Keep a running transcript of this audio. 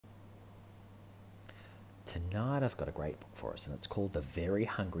Tonight I've got a great book for us, and it's called The Very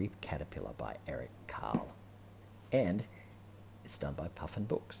Hungry Caterpillar by Eric Carle. And it's done by Puffin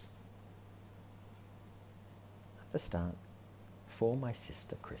Books. At the start, for my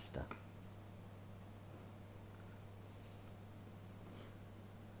sister Krista.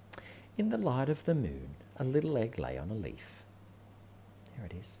 In the light of the moon, a little egg lay on a leaf. There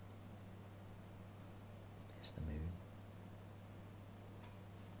it is. There's the moon.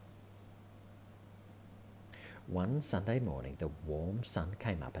 One Sunday morning, the warm sun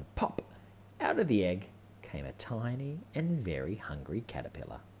came up and pop! Out of the egg came a tiny and very hungry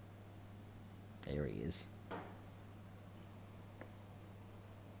caterpillar. There he is.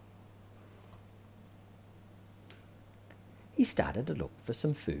 He started to look for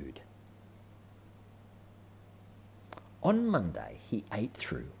some food. On Monday, he ate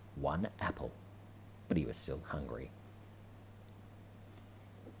through one apple, but he was still hungry.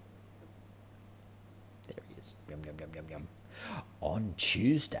 There he is. Yum, yum, yum, yum, yum. On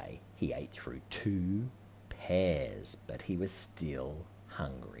Tuesday, he ate through 2 pears, but he was still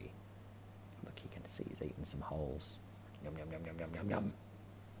hungry. Look, you can see he's eating some holes. Yum, yum, yum, yum, yum, yum, yum.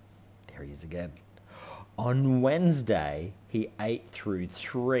 There he is again. On Wednesday, he ate through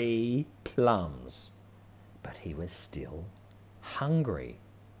 3 plums, but he was still hungry.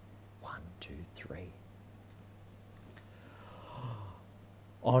 1, 2, 3.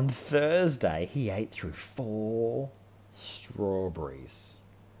 On Thursday, he ate through 4 strawberries,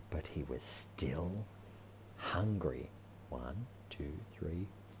 but he was still hungry. 1, 2, 3,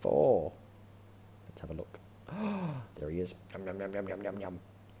 4. Let's have a look. There he is. Yum, yum, yum, yum, yum, yum, yum.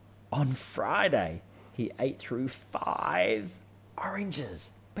 On Friday, he ate through 5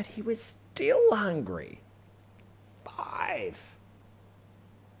 oranges, but he was still hungry. 5.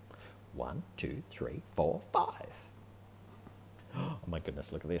 1, 2, 3, 4, 5. Oh my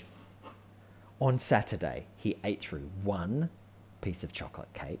goodness, look at this. On Saturday, he ate through 1 piece of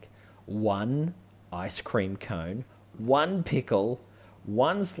chocolate cake, 1 ice cream cone, 1 pickle,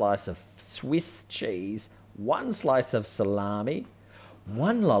 1 slice of Swiss cheese, 1 slice of salami,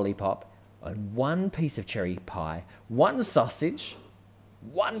 1 lollipop, and 1 piece of cherry pie, 1 sausage,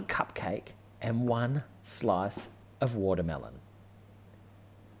 1 cupcake, and 1 slice of watermelon.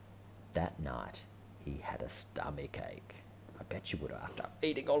 That night, he had a stomachache. I bet you would have after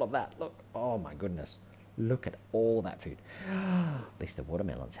eating all of that. Look, oh my goodness. Look at all that food. At least the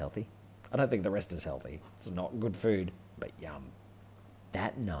watermelon's healthy. I don't think the rest is healthy. It's not good food, but yum.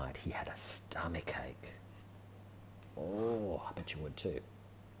 That night, he had a stomachache. Oh, I bet you would too.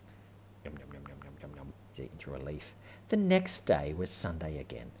 Yum, yum, yum, yum, yum, yum, yum. He's eating through a leaf. The next day was Sunday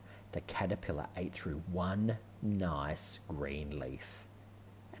again. The caterpillar ate through 1 nice green leaf.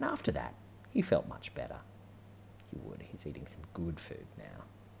 And after that, he felt much better. You would. He's eating some good food now.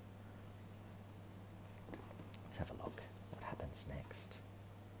 Let's have a look. What happens next?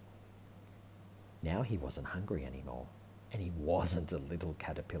 Now he wasn't hungry anymore. And he wasn't a little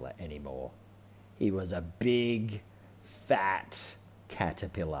caterpillar anymore. He was a big, fat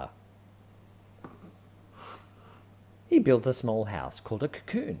caterpillar. He built a small house called a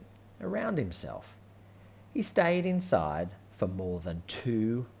cocoon around himself. He stayed inside for more than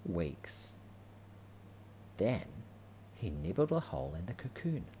 2 weeks. Then he nibbled a hole in the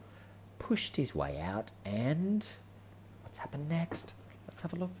cocoon, pushed his way out, and what's happened next? Let's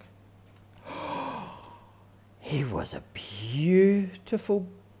have a look. He was a beautiful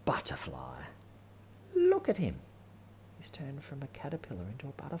butterfly. Look at him. He's turned from a caterpillar into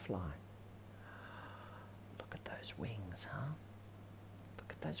a butterfly. Look at those wings, huh?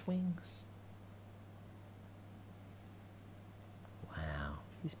 Look at those wings. Wow,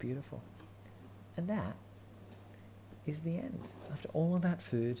 he's beautiful. And that is the end. After all of that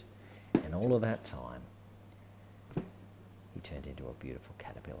food and all of that time, he turned into a beautiful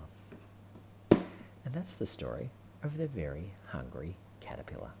caterpillar. And that's the story of the very hungry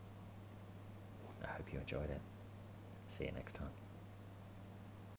caterpillar. I hope you enjoyed it. See you next time.